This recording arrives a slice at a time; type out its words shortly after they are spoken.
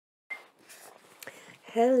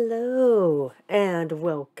Hello, and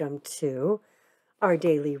welcome to our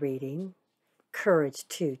daily reading, Courage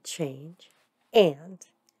to Change, and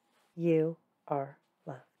You Are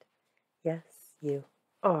Loved. Yes, you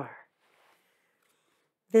are.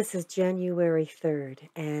 This is January 3rd,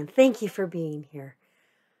 and thank you for being here.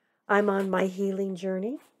 I'm on my healing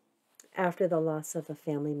journey after the loss of a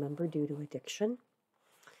family member due to addiction.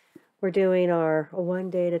 We're doing our one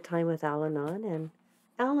day at a time with Al-Anon, and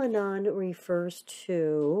Al-Anon refers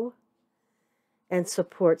to and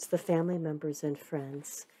supports the family members and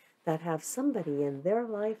friends that have somebody in their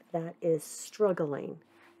life that is struggling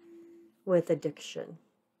with addiction.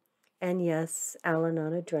 And yes,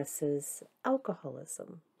 Al-Anon addresses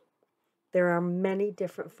alcoholism. There are many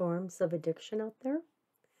different forms of addiction out there.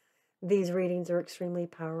 These readings are extremely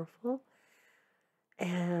powerful,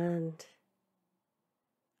 and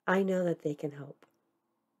I know that they can help.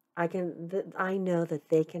 I know that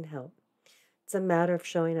they can help. It's a matter of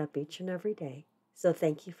showing up each and every day. So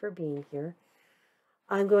thank you for being here.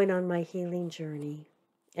 I'm going on my healing journey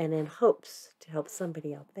and in hopes to help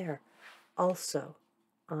somebody out there also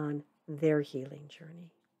on their healing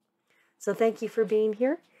journey. So thank you for being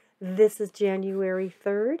here. This is January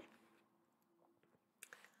 3rd.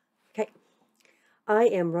 Okay. I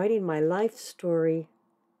am writing my life story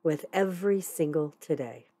with every single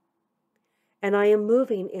today. And I am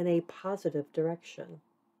moving in a positive direction.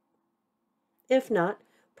 If not,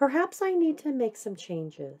 perhaps I need to make some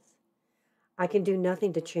changes. I can do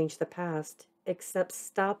nothing to change the past except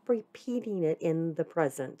stop repeating it in the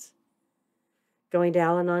present. Going to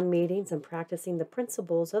Al-Anon meetings and practicing the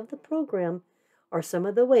principles of the program are some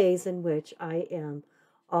of the ways in which I am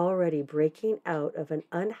already breaking out of an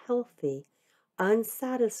unhealthy,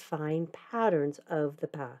 unsatisfying patterns of the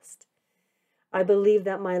past. I believe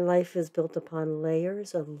that my life is built upon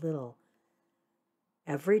layers of little,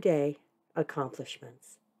 everyday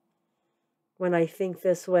accomplishments. When I think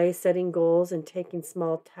this way, setting goals and taking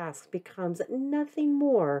small tasks becomes nothing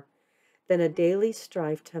more than a daily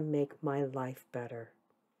strive to make my life better.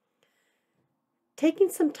 Taking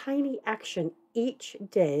some tiny action each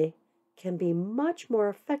day can be much more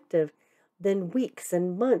effective than weeks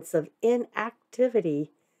and months of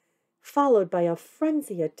inactivity, followed by a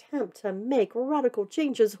frenzied attempt to make radical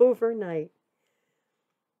changes overnight.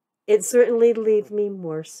 It certainly leaves me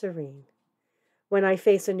more serene. When I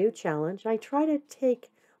face a new challenge, I try to take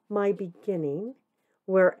my beginning,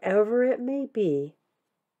 wherever it may be,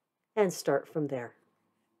 and start from there.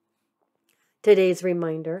 Today's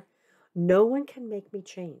reminder: no one can make me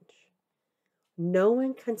change. No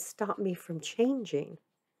one can stop me from changing.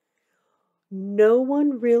 No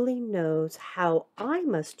one really knows how I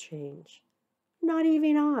must change, not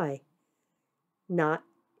even I. Not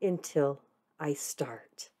until I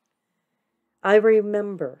start. I will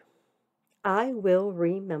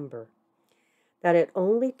remember that it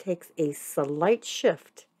only takes a slight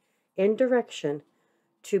shift in direction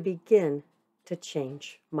to begin to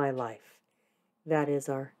change my life. That is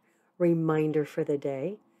our reminder for the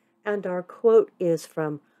day. And our quote is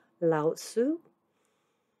from Lao Tzu: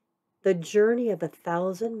 "The journey of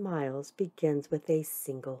 1,000 miles begins with a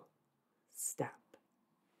single step."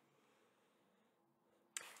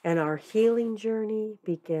 And our healing journey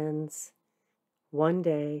begins one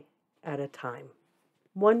day at a time,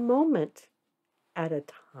 one moment at a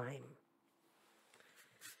time.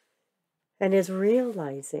 And is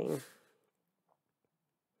realizing,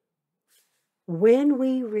 when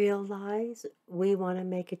we realize we want to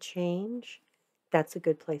make a change, that's a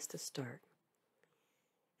good place to start.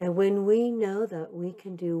 And when we know that we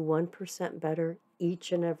can do 1% better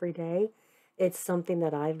each and every day, it's something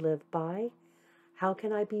that I live by. How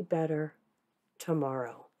can I be better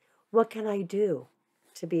tomorrow? What can I do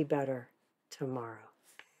to be better tomorrow?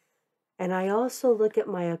 And I also look at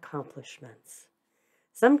my accomplishments.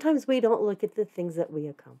 Sometimes we don't look at the things that we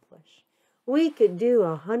accomplish. We could do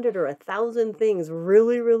 100 or 1,000 things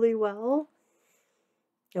really, really well.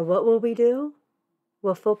 And what will we do?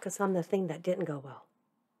 We'll focus on the thing that didn't go well.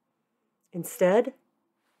 Instead,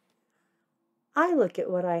 I look at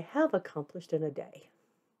what I have accomplished in a day.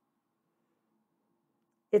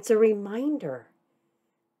 It's a reminder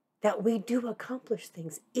that we do accomplish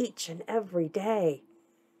things each and every day.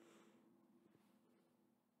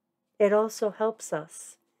 It also helps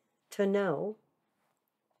us to know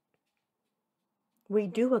we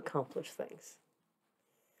do accomplish things.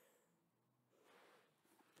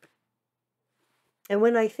 And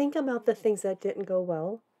when I think about the things that didn't go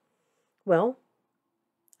well,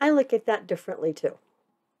 I look at that differently too.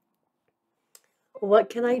 What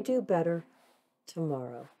can I do better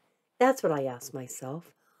tomorrow? That's what I ask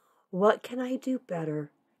myself. What can I do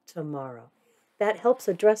better tomorrow? that helps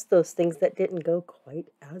address those things that didn't go quite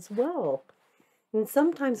as well. And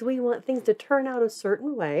sometimes we want things to turn out a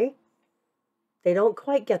certain way. They don't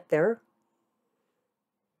quite get there.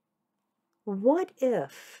 What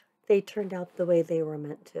if they turned out the way they were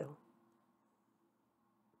meant to?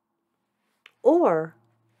 Or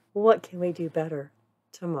what can we do better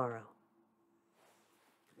tomorrow?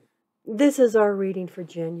 This is our reading for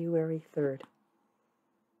January 3rd.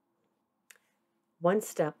 One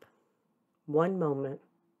step, one moment,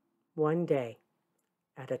 one day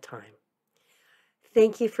at a time.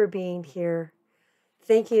 Thank you for being here.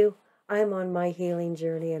 Thank you. I'm on my healing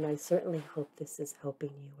journey, and I certainly hope this is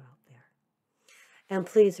helping you out there. And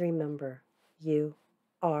please remember, you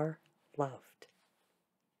are loved.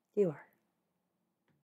 You are.